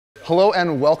Hello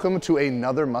and welcome to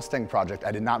another Mustang project.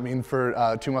 I did not mean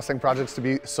for two Mustang projects to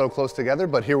be so close together,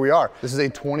 but here we are. This is a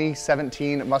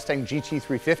 2017 Mustang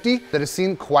GT350 that has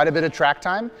seen quite a bit of track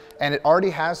time, and it already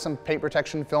has some paint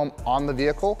protection film on the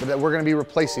vehicle that we're gonna be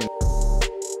replacing.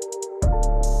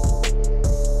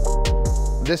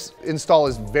 This install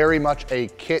is very much a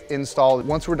kit install.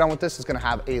 Once we're done with this, it's gonna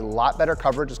have a lot better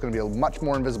coverage. It's gonna be a much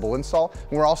more invisible install.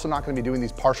 And we're also not gonna be doing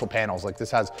these partial panels. Like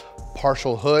this has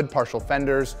partial hood, partial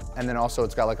fenders, and then also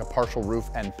it's got like a partial roof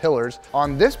and pillars.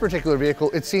 On this particular vehicle,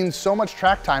 it's seen so much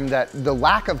track time that the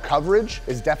lack of coverage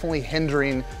is definitely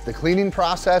hindering the cleaning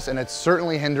process, and it's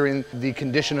certainly hindering the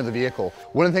condition of the vehicle.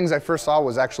 One of the things I first saw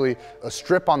was actually a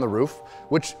strip on the roof,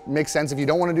 which makes sense if you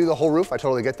don't wanna do the whole roof, I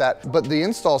totally get that. But the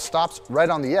install stops right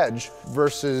on the edge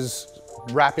versus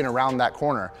wrapping around that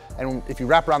corner. And if you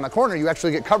wrap around that corner, you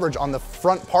actually get coverage on the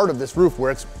front part of this roof where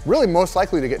it's really most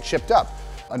likely to get chipped up.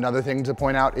 Another thing to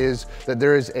point out is that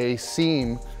there is a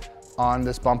seam on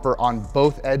this bumper on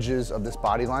both edges of this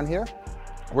body line here.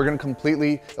 We're gonna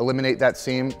completely eliminate that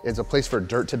seam. It's a place for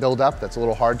dirt to build up. That's a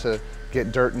little hard to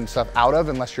get dirt and stuff out of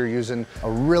unless you're using a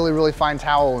really, really fine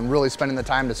towel and really spending the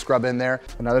time to scrub in there.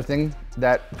 Another thing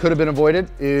that could have been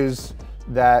avoided is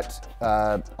that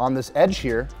on this edge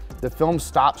here, the film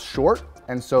stops short,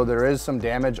 and so there is some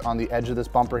damage on the edge of this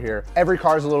bumper here. Every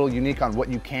car is a little unique on what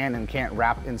you can and can't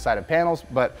wrap inside of panels,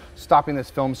 but stopping this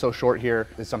film so short here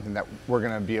is something that we're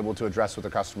gonna be able to address with the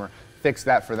customer. Fix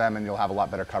that for them and you'll have a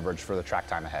lot better coverage for the track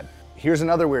time ahead. Here's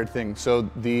another weird thing. So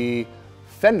the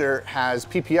fender has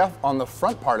PPF on the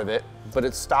front part of it, but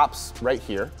it stops right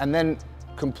here, and then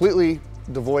completely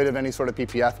devoid of any sort of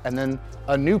PPF, and then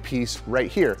a new piece right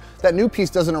here. That new piece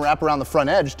doesn't wrap around the front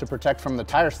edge to protect from the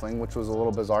tire sling, which was a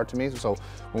little bizarre to me. So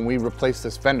when we replace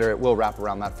this fender, it will wrap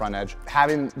around that front edge.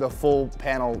 Having the full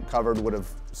panel covered would have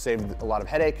saved a lot of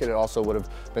headache, and it also would have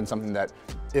been something that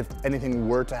if anything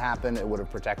were to happen, it would have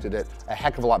protected it a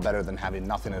heck of a lot better than having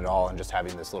nothing at all and just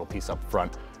having this little piece up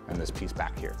front and this piece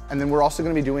back here. And then we're also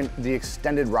gonna be doing the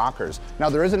extended rockers. Now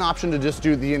there is an option to just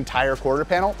do the entire quarter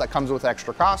panel. That comes with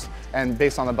extra cost, and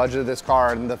based on the budget of this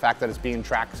car and the fact that it's being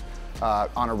tracked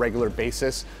on a regular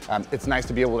basis, it's nice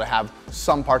to be able to have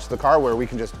some parts of the car where we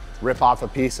can just rip off a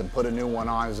piece and put a new one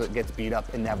on as it gets beat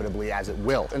up, inevitably as it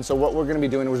will. And so what we're gonna be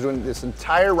doing is doing this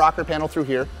entire rocker panel through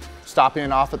here, stopping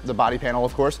it off at the body panel,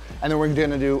 of course, and then we're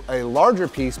gonna do a larger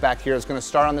piece back here. It's gonna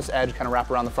start on this edge, kind of wrap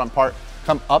around the front part,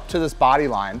 come up to this body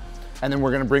line, and then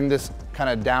we're gonna bring this kind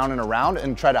of down and around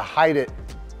and try to hide it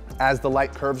as the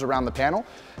light curves around the panel.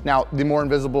 Now, the more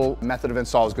invisible method of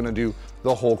install is gonna do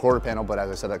the whole quarter panel, but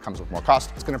as I said, that comes with more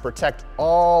cost. It's gonna protect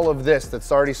all of this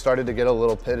that's already started to get a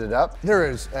little pitted up. There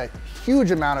is a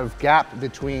huge amount of gap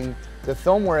between the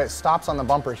film where it stops on the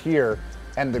bumper here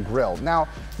and the grille. Now,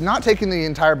 not taking the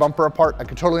entire bumper apart, I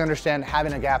could totally understand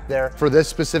having a gap there. For this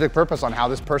specific purpose on how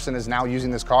this person is now using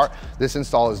this car, this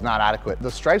install is not adequate. The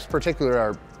stripes in particular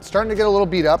are starting to get a little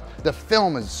beat up. The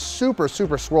film is super,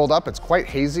 super swirled up. It's quite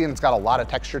hazy and it's got a lot of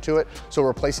texture to it. So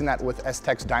replacing that with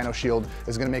S-Tech's Dyno Shield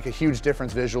is gonna make a huge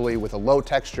difference visually with a low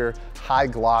texture, high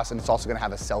gloss, and it's also gonna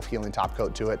have a self-healing top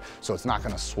coat to it. So it's not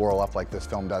gonna swirl up like this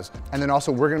film does. And then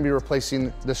also we're gonna be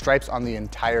replacing the stripes on the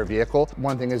entire vehicle.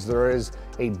 One thing is there is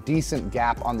a decent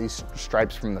gap on these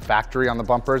stripes from the factory on the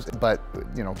bumpers, but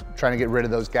you know, trying to get rid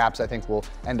of those gaps, I think we'll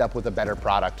end up with a better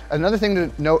product. Another thing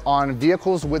to note on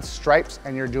vehicles with stripes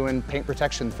and you're doing paint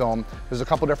protection film, there's a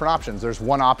couple different options. There's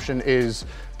one option is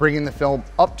bringing the film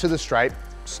up to the stripe,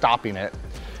 stopping it,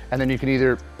 and then you can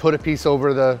either put a piece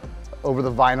over the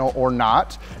vinyl or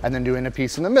not, and then doing a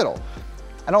piece in the middle.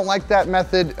 I don't like that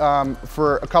method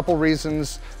for a couple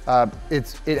reasons.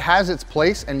 It has its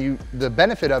place, and the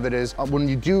benefit of it is when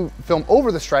you do film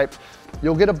over the stripe,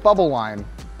 you'll get a bubble line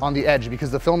on the edge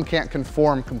because the film can't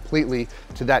conform completely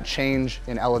to that change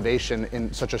in elevation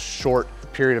in such a short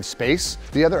period of space.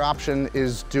 The other option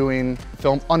is doing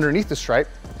film underneath the stripe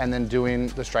and then doing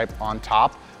the stripe on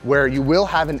top, where you will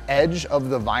have an edge of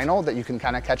the vinyl that you can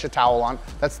kind of catch a towel on.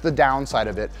 That's the downside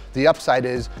of it. The upside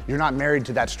is you're not married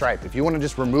to that stripe. If you want to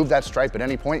just remove that stripe at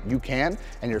any point, you can,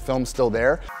 and your film's still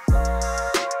there.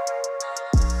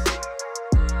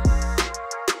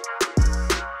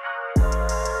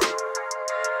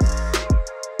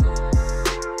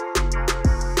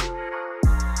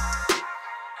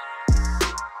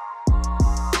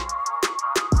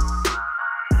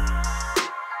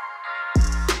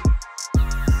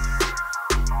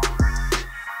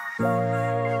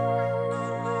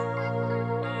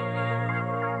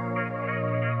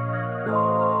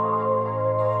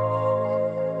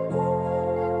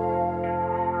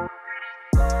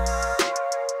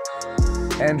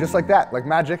 And just like that, like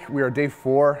magic, we are day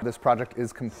 4. This project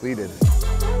is completed.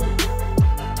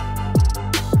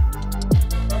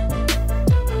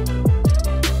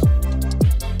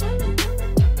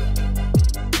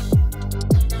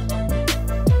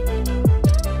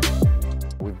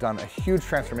 Done a huge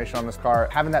transformation on this car.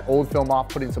 Having that old film off,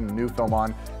 putting some new film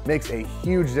on makes a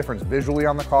huge difference visually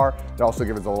on the car. It also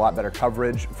gives us a lot better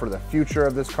coverage for the future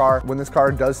of this car. When this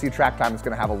car does see track time, it's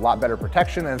gonna have a lot better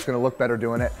protection and it's gonna look better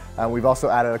doing it. We've also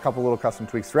added a couple little custom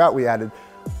tweaks throughout. We added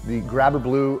the grabber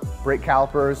blue brake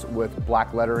calipers with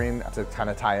black lettering to kind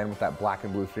of tie in with that black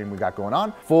and blue theme we got going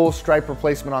on. Full stripe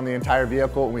replacement on the entire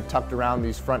vehicle. We tucked around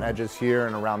these front edges here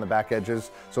and around the back edges,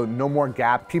 so no more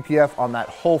gap. PPF on that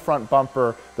whole front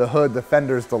bumper, the hood, the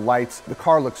fenders, the lights. The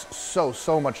car looks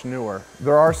so much newer.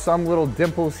 There are some little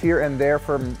dimples here and there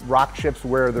from rock chips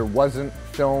where there wasn't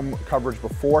film coverage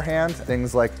beforehand.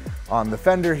 Things like on the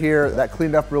fender here, that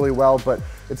cleaned up really well, but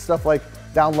it's stuff like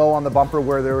down low on the bumper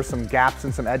where there were some gaps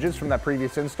and some edges from that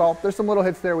previous install. There's some little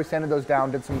hits there. We sanded those down,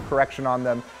 did some correction on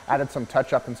them, added some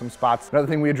touch up in some spots. Another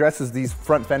thing we addressed is these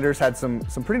front fenders had some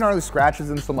pretty gnarly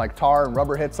scratches and some like tar and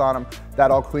rubber hits on them. That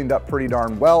all cleaned up pretty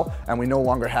darn well, and we no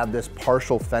longer have this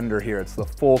partial fender here. It's the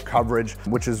full coverage,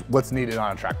 which is what's needed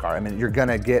on a track car. I mean, you're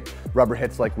gonna get rubber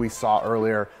hits like we saw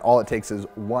earlier. All it takes is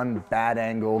one bad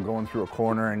angle going through a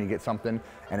corner and you get something,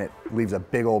 and it leaves a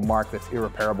big old mark that's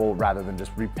irreparable. Rather than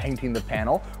just repainting the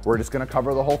panel, we're just gonna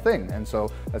cover the whole thing. And so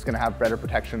that's gonna have better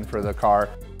protection for the car.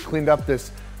 Cleaned up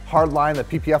this hard line, the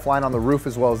PPF line on the roof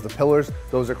as well as the pillars.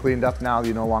 Those are cleaned up now.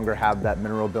 You no longer have that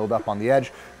mineral buildup on the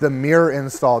edge. The mirror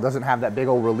install doesn't have that big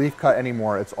old relief cut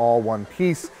anymore. It's all one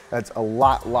piece. That's a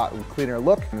lot cleaner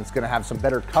look, and it's gonna have some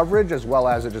better coverage as well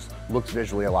as it just looks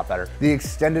visually a lot better. The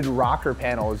extended rocker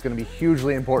panel is gonna be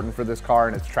hugely important for this car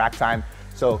and its track time.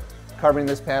 So covering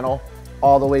this panel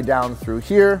all the way down through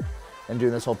here and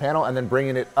doing this whole panel and then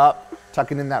bringing it up,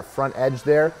 tucking in that front edge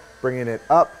there, bringing it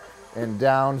up and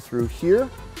down through here.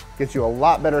 Gets you a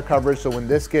lot better coverage, so when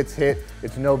this gets hit,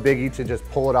 it's no biggie to just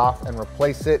pull it off and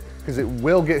replace it, because it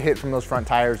will get hit from those front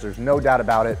tires, there's no doubt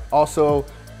about it. Also,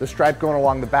 the stripe going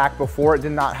along the back, before it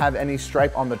did not have any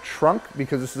stripe on the trunk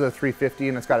because this is a 350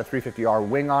 and it's got a 350R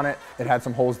wing on it. It had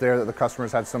some holes there that the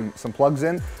customers had some plugs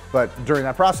in, but during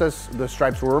that process, the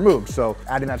stripes were removed. So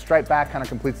adding that stripe back kind of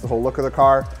completes the whole look of the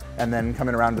car, and then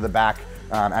coming around to the back,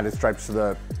 added stripes to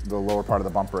the lower part of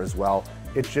the bumper as well.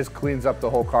 It just cleans up the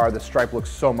whole car. The stripe looks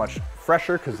so much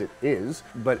fresher, because it is,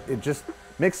 but it just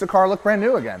makes the car look brand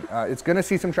new again. It's gonna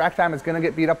see some track time, it's gonna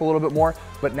get beat up a little bit more,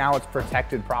 but now it's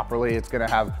protected properly. It's gonna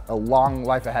have a long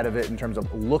life ahead of it in terms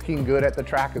of looking good at the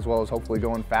track as well as hopefully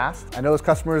going fast. I know this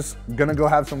customer's gonna go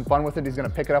have some fun with it. He's gonna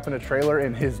pick it up in a trailer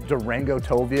in his Durango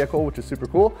tow vehicle, which is super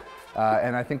cool.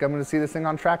 And I think I'm gonna see this thing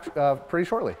on track pretty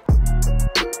shortly.